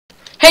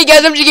Hey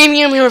guys, I'm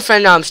Gaming. I'm here with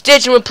friend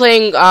Stitch, and we're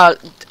playing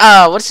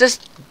what's this?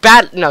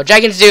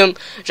 Dragon's Doom.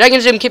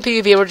 Dragon's Doom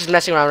Kitpvp. We're just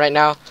messing around right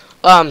now.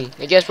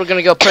 I guess we're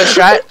gonna go pro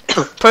strat,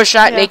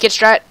 Yeah. naked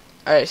strat.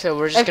 All right, so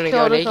we're just gonna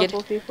go naked.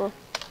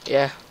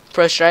 Yeah,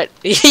 pro strat.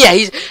 Yeah,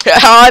 he's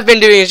all I've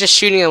been doing is just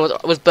shooting him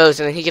with bows,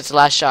 and then he gets the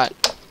last shot.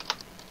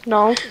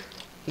 No.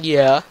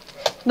 Yeah.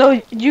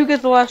 No, you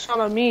get the last shot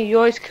on me. You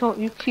always kill.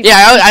 You keep.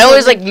 Yeah, I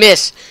always like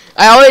miss.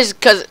 I always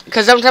cause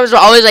sometimes we're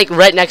always like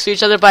right next to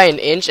each other by an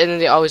inch, and then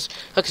they always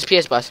hook his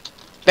PS bus.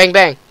 Bang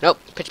bang. Nope.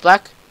 Pitch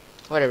black.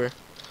 Whatever.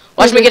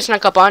 Watch me get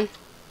snuck up on.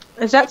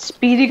 Is that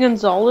Speedy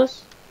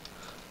Gonzalez?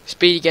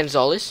 Speedy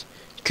Gonzalez?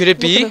 Could it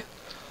be?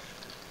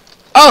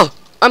 Oh,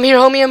 I'm here,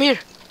 homie. I'm here.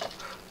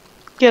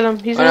 Get him.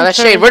 He's oh no, that's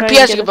Shade. Where'd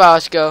PS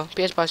bus go?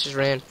 PS bus just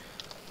ran.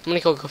 I'm gonna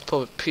go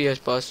pull PS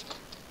bus.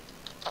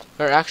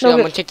 Or actually, I'm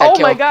gonna take that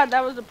kill. Oh my god,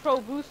 that was a pro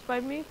boost by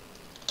me.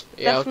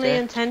 Yeah, Definitely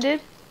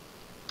intended.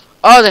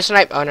 Oh, the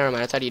snipe. Oh, never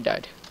mind. I thought he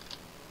died.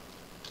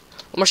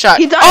 One more shot.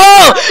 He died.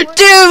 Oh,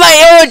 dude,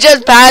 my arrow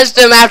just passed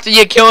him after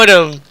you killed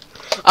him.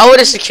 I would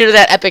have secured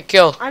that epic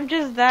kill. I'm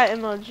just that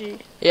MLG.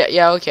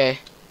 Yeah, okay.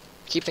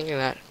 Keep thinking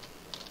that.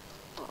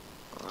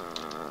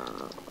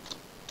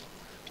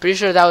 Pretty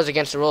sure that was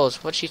against the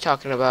rules. What's she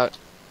talking about?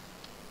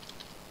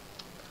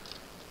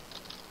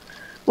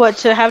 What,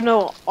 to have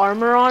no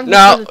armor on?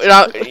 No.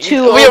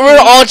 We're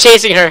all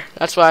chasing her.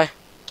 That's why.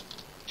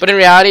 But in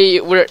reality,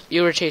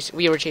 we were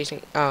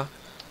chasing.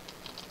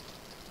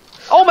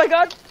 Oh my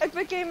god,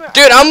 epic gamer.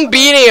 Dude, I'm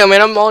beating him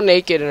and I'm all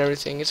naked and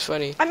everything. It's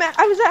funny. I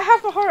was at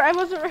half a heart. I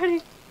wasn't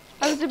ready.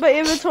 I was in my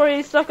inventory.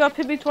 He stuck up,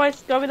 hit me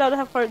twice, got me down to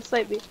half heart, and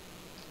sniped me.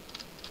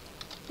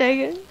 Dang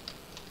it.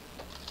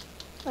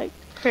 Like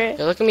crit.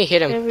 Yeah, look at me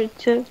hit him. Every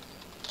two.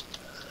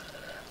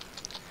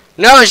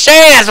 No,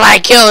 Shay, that's my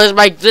kill.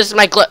 This is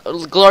my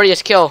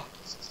glorious kill.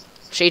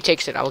 Shay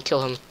takes it. I will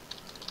kill him.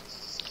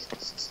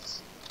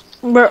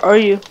 Where are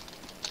you?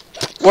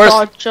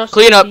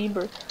 Clean up.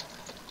 Bieber.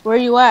 Where are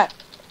you at?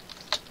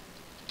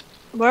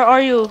 Where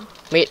are you?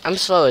 Mate, I'm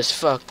slow as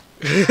fuck.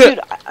 Dude,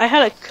 I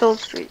had a kill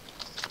streak.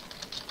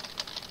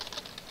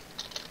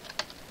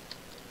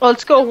 Well,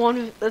 let's go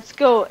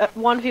at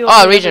 1v1.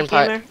 Oh, region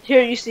part.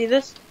 Here, you see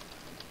this?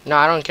 No,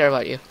 I don't care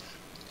about you.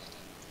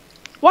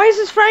 Why is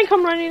this Frank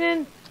come running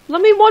in?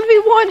 Let me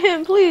 1v1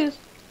 him, please.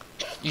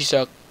 You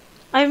suck.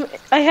 I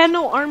had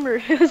no armor.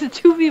 It was a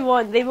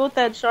 2v1. They both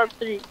had sharp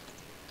 3.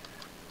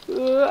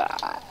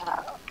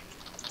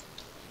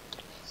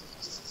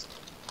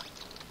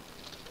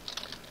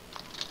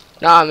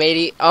 Nah,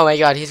 matey. Oh my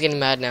god, he's getting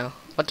mad now.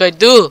 What do I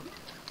do?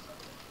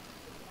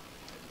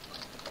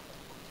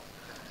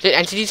 Did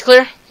entities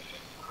clear?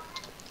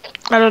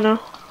 I don't know.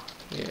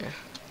 Yeah.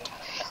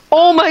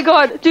 Oh my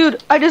god,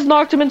 dude! I just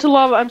knocked him into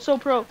lava. I'm so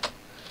pro.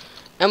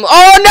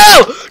 Oh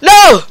no!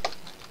 No!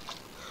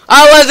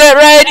 I wasn't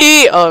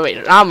ready! Oh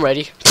wait, I'm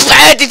ready.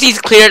 Entities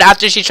cleared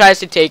after she tries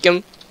to take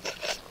him.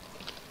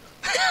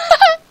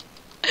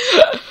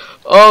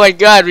 Oh my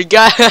god, we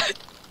got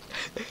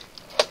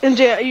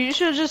MJ, you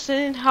should have just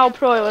seen how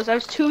pro I was. I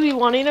was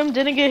 2v1ing him,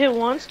 didn't get hit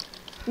once,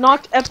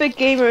 knocked Epic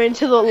Gamer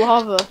into the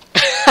lava.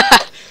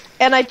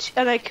 and I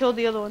killed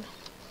the other one.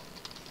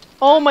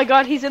 Oh my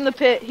god, he's in the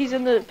pit. He's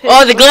in the pit.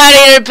 Oh, the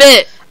gladiator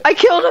pit. I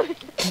killed him.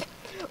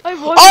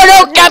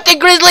 Oh no, Captain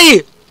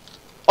Grizzly.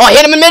 Oh,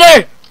 hit him in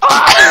midair.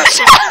 Oh.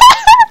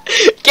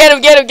 Get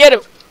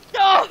him.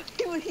 No,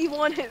 he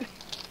won him.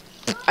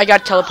 I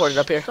got teleported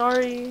up here.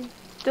 Sorry,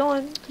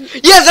 Dylan.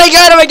 Yes, I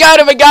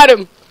got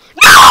him.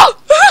 No!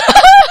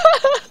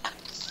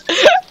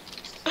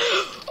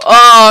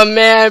 Oh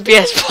man,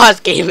 PS Boss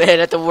came in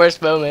at the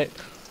worst moment.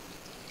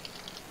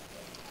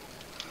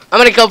 I'm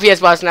gonna kill PS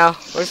Boss now.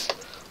 Is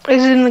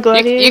it in the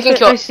gladiator? You can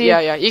kill.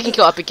 Yeah. You can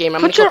kill Epic Gamer.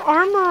 Put your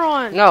armor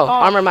on. No,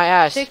 armor my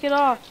ass. Take it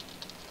off.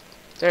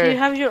 There. Do you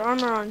have your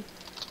armor on?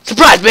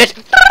 Surprise, bitch!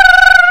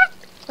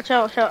 Watch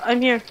out!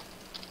 I'm here.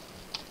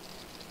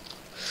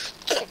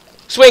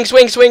 Swing!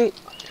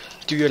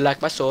 Do you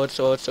like my sword,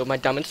 my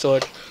diamond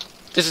sword?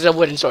 This is a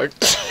wooden sword.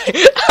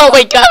 Oh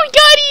my god, we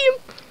got him!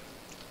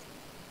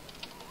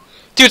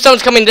 Dude,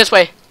 someone's coming this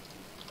way.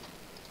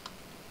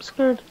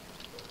 Scared.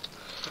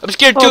 I'm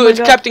scared too. It's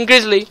Captain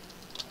Grizzly.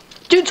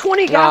 Dude,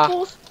 20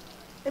 gapples.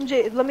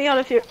 MJ, let me out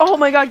of here. Oh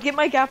my god, get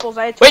my gapples.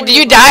 I had 20. Wait, did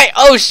you die?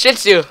 Oh, shit,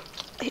 Sue.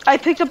 I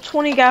picked up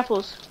 20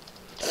 gapples.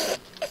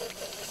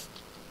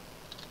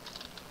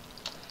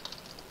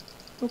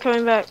 I'm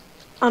coming back.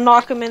 I'll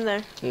knock him in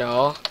there.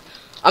 No.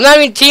 I'm not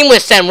even team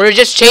with Sam. We're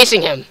just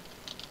chasing him.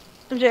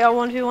 MJ, I'll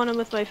 1v1 him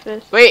with my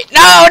fist. Wait,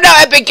 no,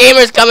 Epic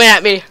Gamer's coming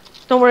at me.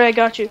 Don't worry, I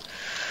got you.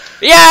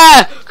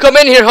 Yeah! Come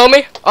in here,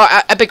 homie.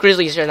 Oh, Epic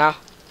Grizzly's here now.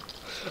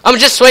 I'm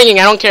just swinging.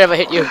 I don't care if I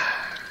hit you.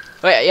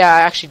 Wait, yeah,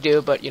 I actually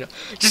do, but, you know.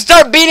 Just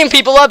start beating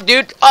people up,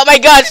 dude. Oh, my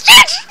God.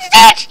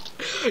 Stitch!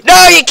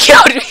 No, you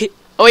killed me.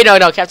 Oh, wait,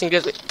 no, Captain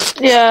Grizzly.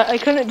 Yeah, I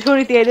couldn't do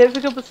anything. I didn't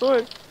pick up a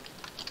sword.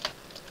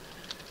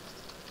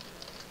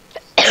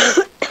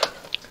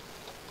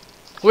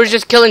 We're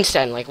just killing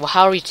Sten. Like, well,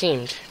 how are we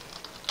teamed?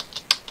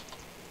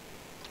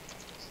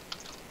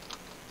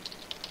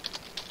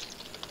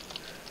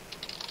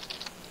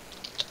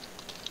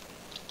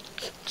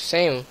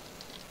 Same.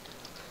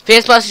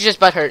 PS Plus is just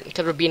butthurt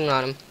because we're beating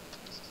on him.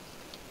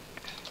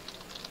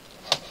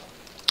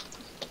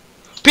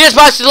 PS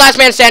Plus is the last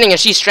man standing, and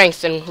she's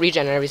strength and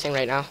regen and everything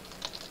right now.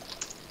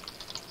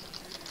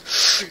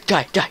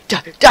 Die, die,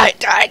 die, die,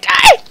 die,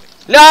 die!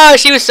 No,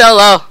 she was so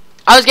low.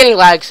 I was getting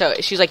lag, so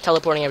she's like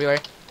teleporting everywhere.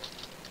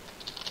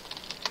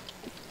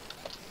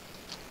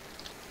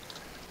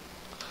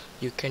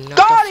 You cannot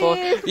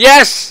afford.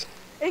 Yes!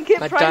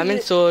 My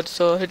diamond sword.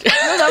 No,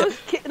 that was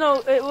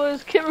it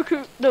was Kit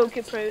Recruit. No,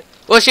 Kit Private.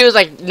 Well, she was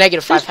like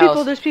negative 5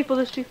 health. There's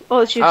people. Oh,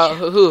 it's you.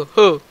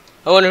 Who?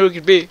 I wonder who it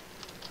could be.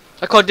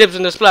 I call dibs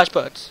on the splash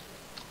pods.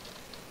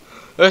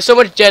 There's so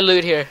much dead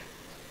loot here.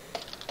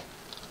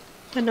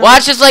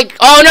 Watch this, like,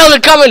 oh no, they're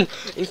coming!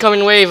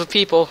 Incoming wave of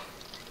people.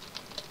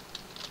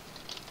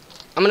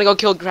 I'm gonna go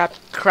kill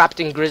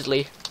Crafting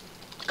Grizzly.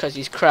 Because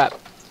he's crap.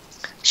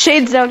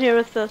 Shade's down here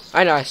with us.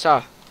 I know, I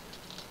saw.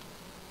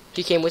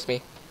 He came with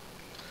me.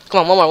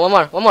 Come on, one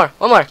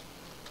more.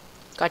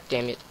 God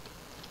damn it.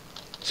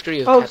 Screw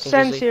you, Oh, Captain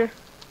Sen's Grizzly. here.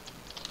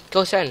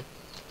 Go Sen.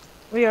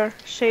 We are.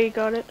 Shade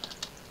got it.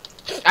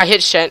 I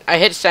hit Shade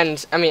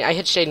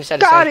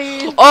instead of Got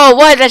Sen. it! Oh,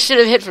 what? That should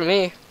have hit for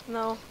me.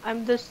 No,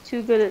 I'm just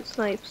too good at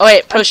snipes. Oh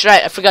wait, pro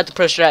strat. I forgot the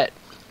pro strat.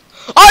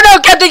 Oh no,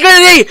 Captain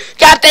Grizzly!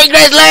 Captain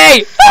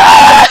Grizzly!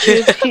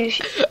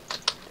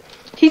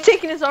 He's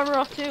taking his armor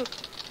off too.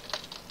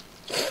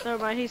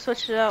 Never mind, he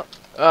switched it out.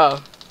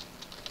 Oh.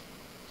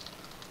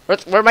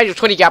 Where'd my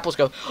 20 apples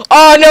go?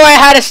 Oh no, I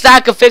had a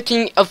stack of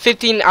 15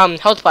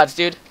 health pots,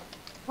 dude.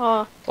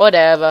 Oh.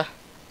 Whatever.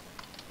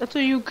 That's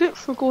what you get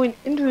for going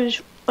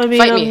invis. I mean,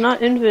 Fight me. not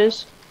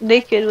invis.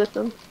 Naked with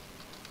them.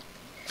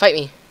 Fight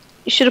me.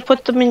 You should have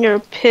put them in your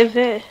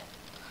pivot.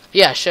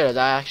 Yeah, sure.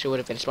 That actually would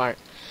have been smart.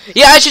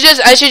 Yeah, I should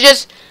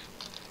just.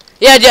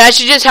 Yeah, dude, I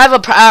should just have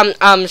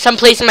a some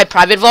place in my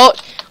private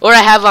vault where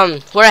I have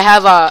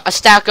a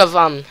stack of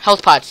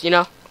health pots. You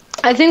know.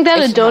 I think that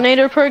a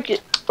donator perk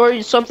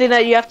or something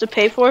that you have to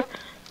pay for,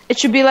 it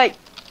should be like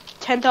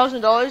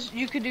 $10,000.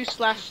 You could do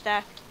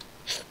 /stack.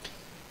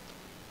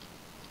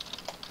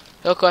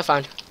 Look who I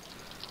found.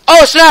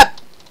 Oh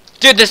snap!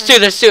 Dude, there's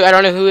two. I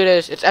don't know who it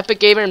is. It's Epic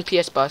Gamer and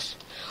PS Bus.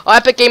 Oh,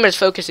 Epic Gamer is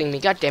focusing me.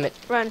 God damn it.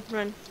 Run.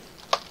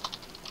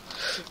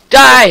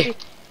 Die!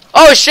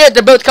 Oh shit,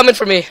 they're both coming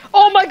for me.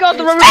 Oh my god,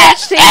 the rubber band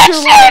saved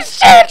your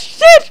life.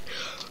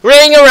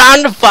 Ring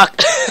around the fuck.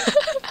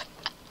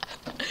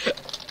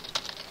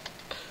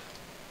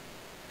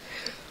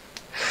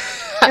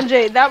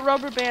 MJ, that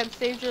rubber band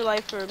saved your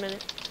life for a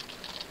minute.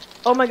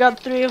 Oh my god,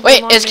 3 of them.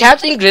 Wait, on is me.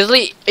 Captain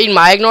Grizzly in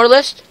my ignore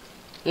list?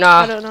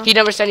 Nah, I don't know. he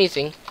never said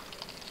anything.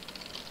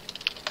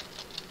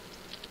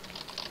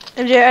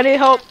 MJ, I need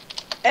help.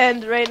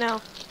 And right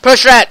now. Pro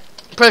strat.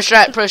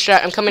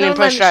 I'm coming in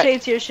pro strat.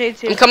 Shades here.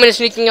 I'm coming and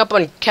sneaking up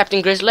on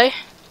Captain Grizzly.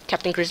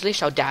 Captain Grizzly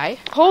shall die.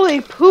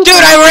 Holy poop. Dude,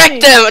 I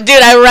wrecked him.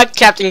 Dude, I wrecked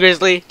Captain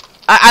Grizzly.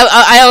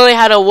 I only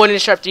had a wooden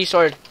sharp D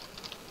sword.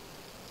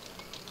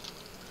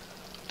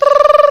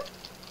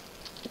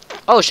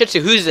 Oh,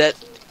 Shitsu, who's that?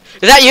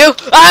 Is that you?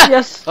 Ah!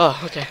 Yes. Oh,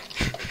 okay.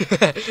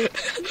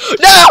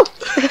 No!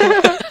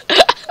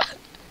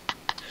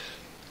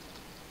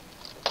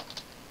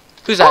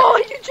 Who's that? Oh,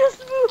 you just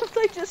moved.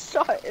 I just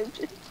saw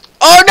it.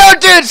 Oh no,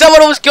 dude!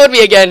 Someone almost killed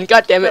me again.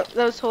 God damn it.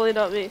 That was totally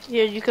not me.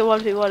 Here, you can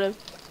 1v1 him.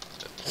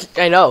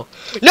 I know.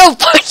 No,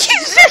 fuck you!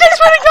 I swear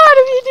to God,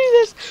 if you do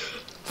this.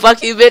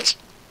 Fuck you, bitch.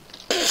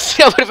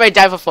 What if I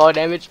die for fall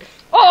damage?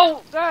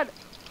 Oh, God.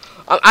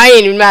 I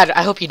ain't even mad.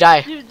 I hope you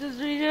die. Dude, does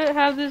Rita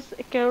have this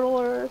carol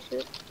or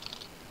shit?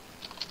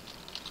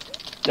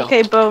 No.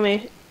 Okay, bow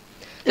me.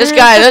 This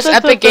guy, this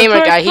Epic Gamer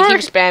guy, he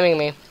keeps spamming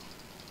me.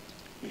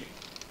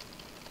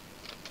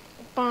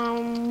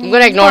 I'm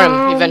gonna ignore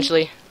him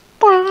eventually.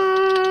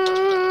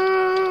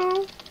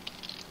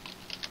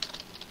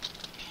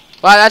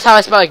 Wow, that's how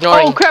I spell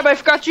ignoring. Oh crap, I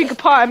forgot to drink a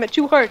pot. I'm at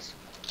 2 hearts.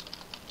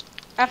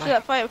 After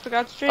that fight, I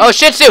forgot to drink. Oh,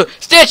 Shitsu!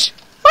 Stitch!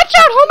 Watch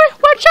out, homie!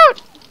 Watch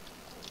out!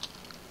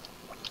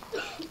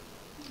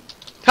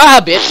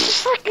 Haha,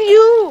 bitch! Fuck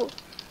you!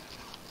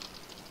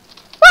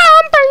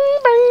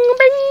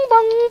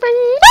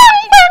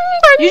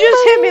 You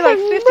just hit me like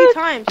 50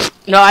 times.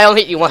 No, I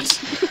only hit you once.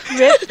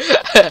 Rip.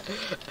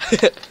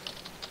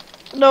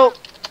 No.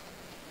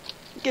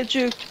 Get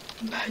you.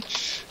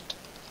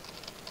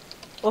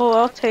 Oh,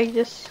 I'll take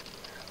this.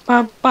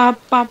 And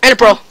a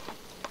pro.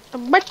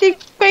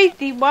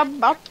 Crazy, what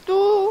about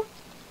to?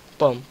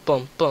 Boom,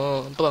 boom,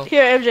 boom, boom.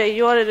 Here, MJ,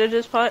 you wanted in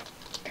this pot?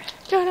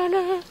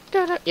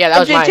 Yeah, that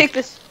was MJ, mine. take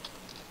this.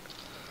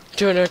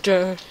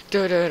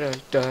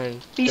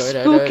 These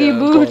spooky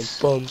boots.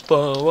 Boom,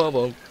 boom, boom,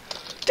 boom.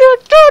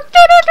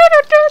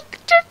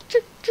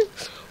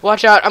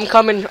 Watch out, I'm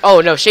coming.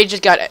 Oh no, Shade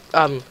just got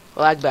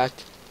lag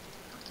backed.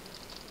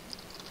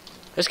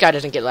 This guy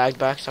doesn't get lagged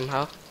back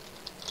somehow.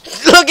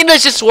 Look at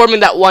us just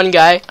swarming that one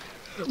guy.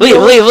 Leave.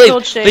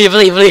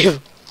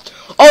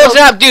 Oh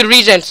snap, dude,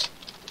 regents.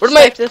 Where'd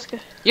my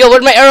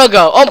where'd my arrow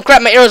go? Oh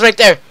crap, my arrow's right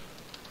there.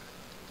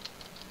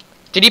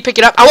 Did he pick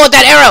it up? I want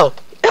that arrow!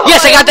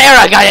 Yes, I got the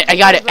arrow. I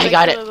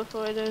got it.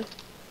 Before I did.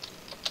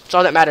 That's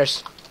all that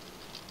matters.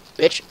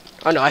 bitch.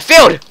 Oh no, I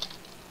failed.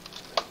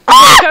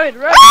 Coming,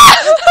 run.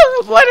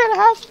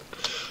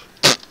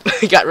 1.5.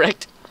 He got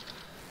wrecked.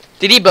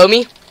 Did he bow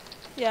me?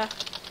 Yeah.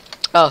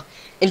 Oh,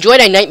 enjoy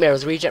thy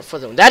nightmares. Reject for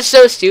them. That's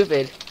so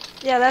stupid.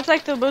 Yeah, that's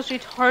like the most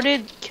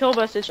retarded kill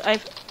message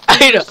I've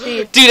I know,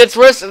 received. dude. It's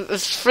worse.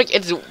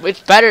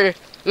 It's better.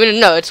 I mean,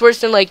 no, it's worse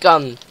than like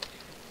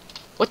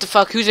What the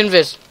fuck? Who's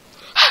invis?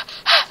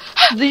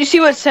 Did you see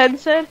what Sen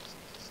said?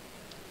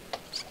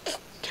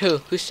 Who?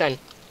 Who's son?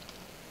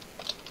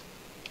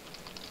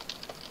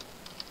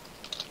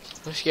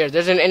 I'm scared.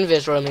 There's an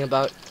invis roaming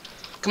about.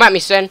 Come at me,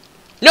 son.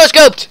 No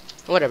scoped.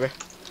 Whatever.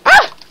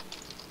 Ah!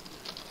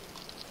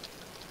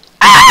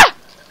 Ah!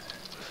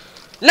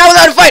 No,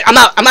 without a fight. I'm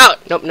out. I'm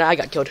out. Nope. No, I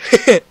got killed.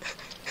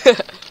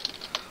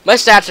 My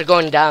stats are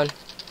going down.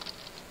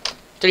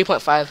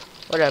 3.5.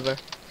 Whatever.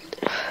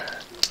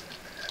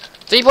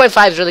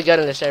 3.5 is really good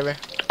on the server.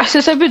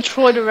 Since I've been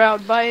trolling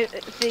around, my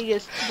thing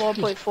is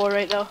 1.4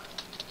 right now.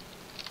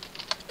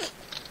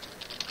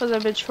 Because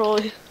I've been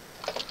trolling.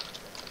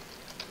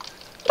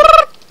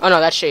 Oh no,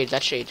 that's Shade.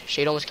 That's Shade.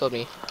 Shade almost killed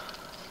me.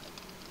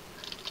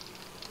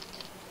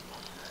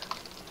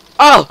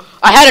 Oh!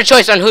 I had a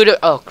choice on who to.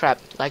 Oh crap.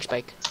 Lag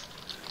spike.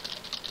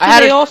 I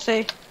had They all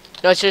say.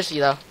 No, seriously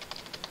though.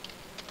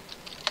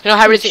 You know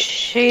how everything.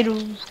 Shade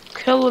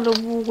killing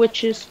the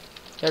witches.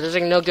 Yeah, there's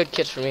like no good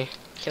kits for me.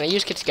 Can I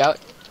use Kit Scout?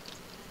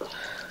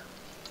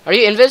 Are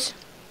you invis?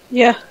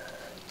 Yeah.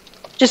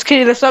 Just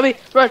kidding, that's not me.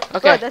 Run,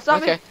 Okay. run, that's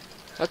not okay. me.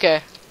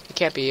 Okay. It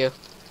can't be you.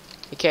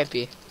 It can't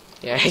be.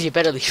 Yeah, you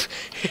better leave.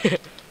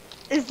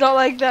 It's not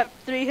like that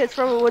 3 hits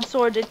from a wood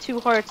sword did 2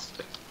 hearts.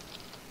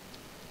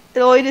 It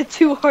only did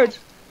 2 hearts.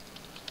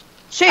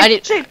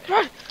 Shade, Shade,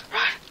 run,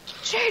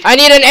 Shade. I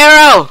need an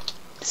arrow!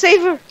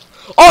 Save her.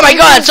 Oh my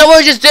god,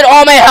 someone just did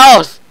all my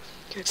health!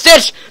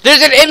 Stitch,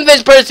 there's an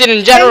invis person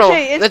in general.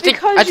 AJ, it's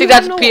because I think you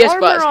that's have no PS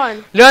armor boss.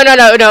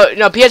 on.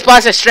 No, PS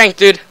boss has strength,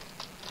 dude.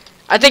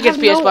 I think it's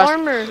PS no boss.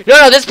 armor.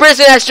 No, this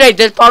person has strength.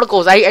 There's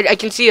particles. I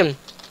can see him.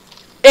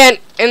 And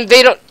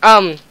they don't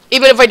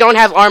even if I don't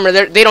have armor,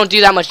 they don't do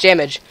that much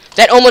damage.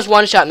 That almost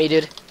one-shot me,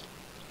 dude.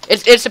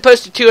 It's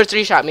supposed to 2 or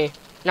 3 shot me,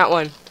 not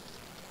 1.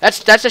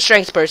 That's a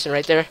strength person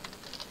right there.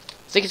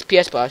 I think it's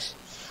PS boss.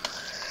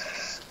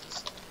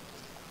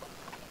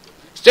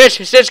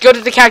 Stitch, go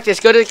to the cactus.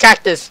 Go to the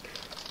cactus.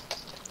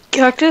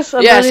 Cactus?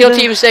 I'm Yeah, ready SEAL to-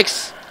 Team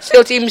 6.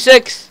 SEAL Team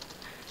 6.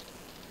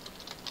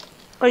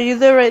 Are you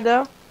there right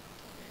now?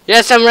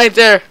 Yes, I'm right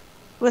there.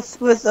 With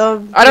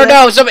I don't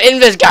know, some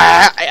invis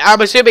guy.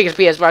 I'm assuming it's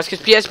PS boss,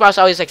 because PS boss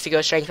always likes to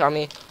go strength on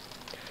me.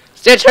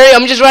 Stitch, hurry,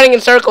 I'm just running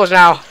in circles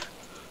now.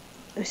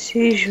 I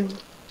see you.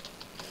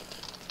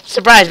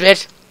 Surprise,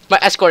 bitch. My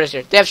escort is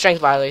here. They have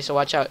strength violation, so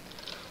watch out.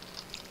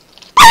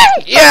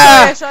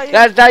 Yeah! I saw you.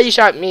 That you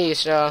shot me,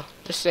 so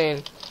just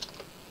saying.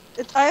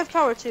 I have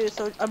power too,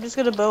 so I'm just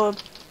gonna bow him.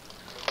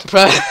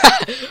 Bro.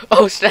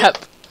 Oh, snap.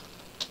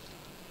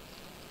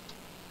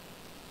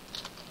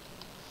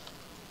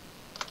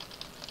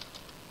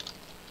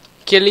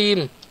 Kill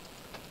him.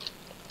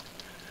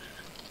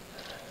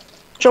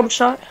 Jump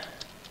shot.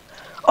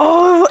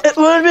 Oh, it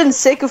would have been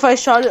sick if I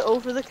shot it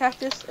over the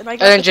cactus and I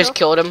got And then the just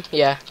kill. killed him,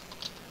 yeah.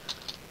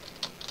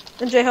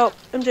 MJ, help.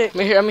 MJ.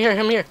 I'm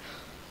here.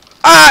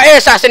 Ah, air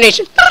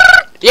assassination.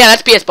 Yeah,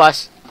 that's PS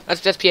boss.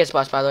 That's PS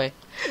boss, by the way.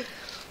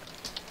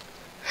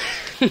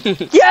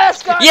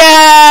 Yes, guys!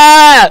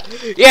 Yeah!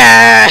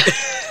 Yeah!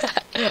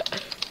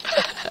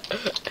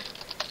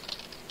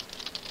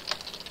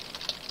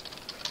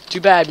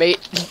 Too bad, mate.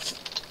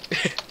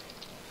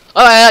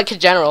 Oh, I like a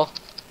general.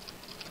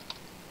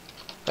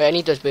 Wait, I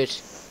need those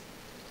boots.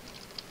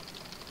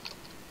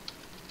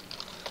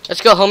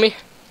 Let's go, homie.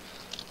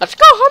 Let's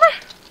go,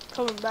 homie.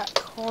 Coming back,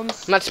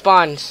 comms. I'm at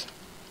spawns.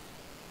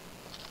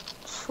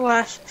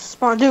 Slash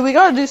spawn. Dude, we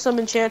gotta do some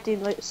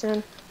enchanting like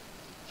soon.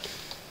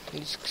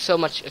 It's so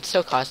much. It's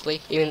so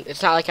costly. Even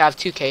it's not like I have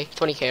 2K,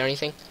 20K or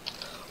anything.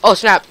 Oh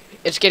snap!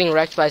 It's getting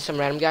wrecked by some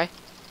random guy.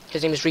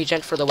 His name is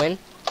Regent for the win.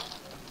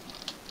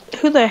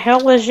 Who the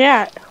hell is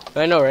that?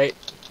 I know, right?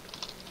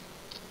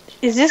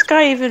 Is this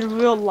guy even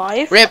real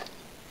life? Rip.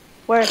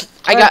 Where?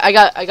 I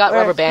got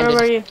rubber banded.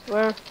 Where are you?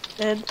 Where?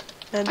 And.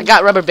 I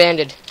got rubber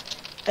banded.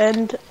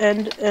 And.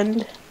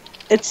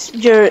 It's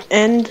your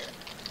end.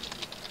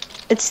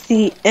 It's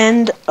the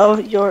end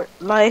of your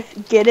life.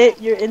 Get it?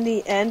 You're in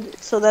the end,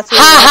 so that's where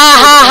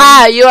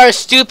Ha! You are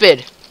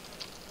stupid.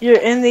 You're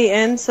in the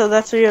end, so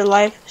that's where your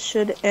life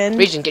should end.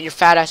 Regent, get your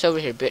fat ass over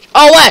here, bitch.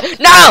 Oh what?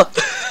 No!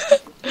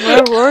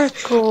 Where were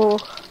you?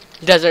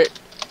 Desert.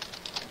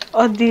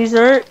 A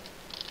dessert?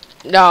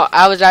 No,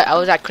 I was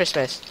at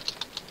Christmas.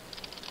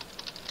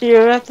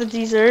 You're at the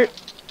dessert?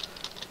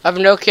 I have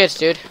no kids,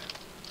 dude.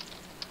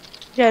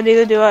 Yeah,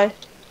 neither do I.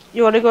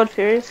 You want to go on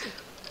Furious?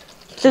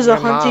 There's a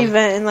My hunt mom.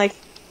 event in like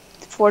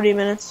 40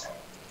 minutes.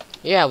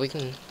 Yeah, we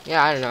can.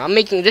 Yeah, I don't know.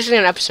 This is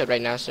an episode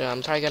right now, so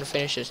I'm probably gonna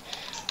finish this.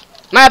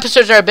 My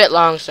episodes are a bit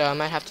long, so I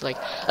might have to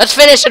let's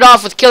finish it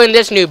off with killing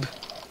this noob.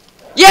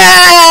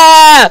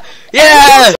 Yeah! Yeah!